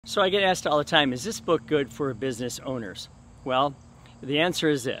So I get asked all the time, is this book good for business owners? Well, the answer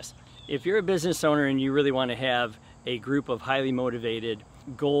is this. If you're a business owner and you really want to have a group of highly motivated,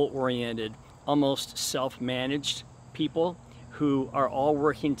 goal-oriented, almost self-managed people who are all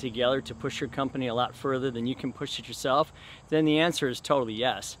working together to push your company a lot further than you can push it yourself, then the answer is totally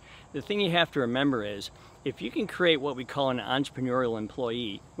yes. The thing you have to remember is, if you can create what we call an entrepreneurial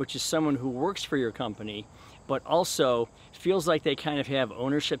employee, which is someone who works for your company, but also feels like they kind of have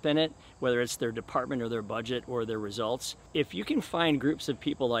ownership in it, whether it's their department or their budget or their results. If you can find groups of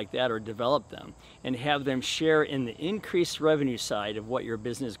people like that or develop them and have them share in the increased revenue side of what your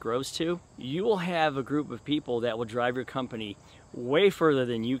business grows to, you will have a group of people that will drive your company way further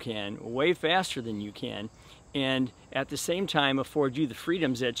than you can, way faster than you can, and at the same time afford you the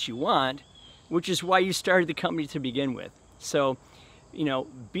freedoms that you want, which is why you started the company to begin with. So,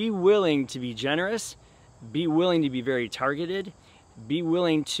 be willing to be generous, be willing to be very targeted, be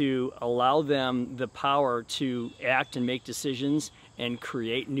willing to allow them the power to act and make decisions and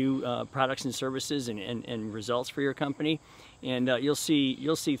create new products and services and results for your company. And you'll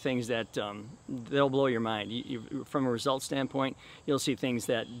see things that they'll blow your mind. From a results standpoint, you'll see things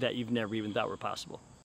that you've never even thought were possible.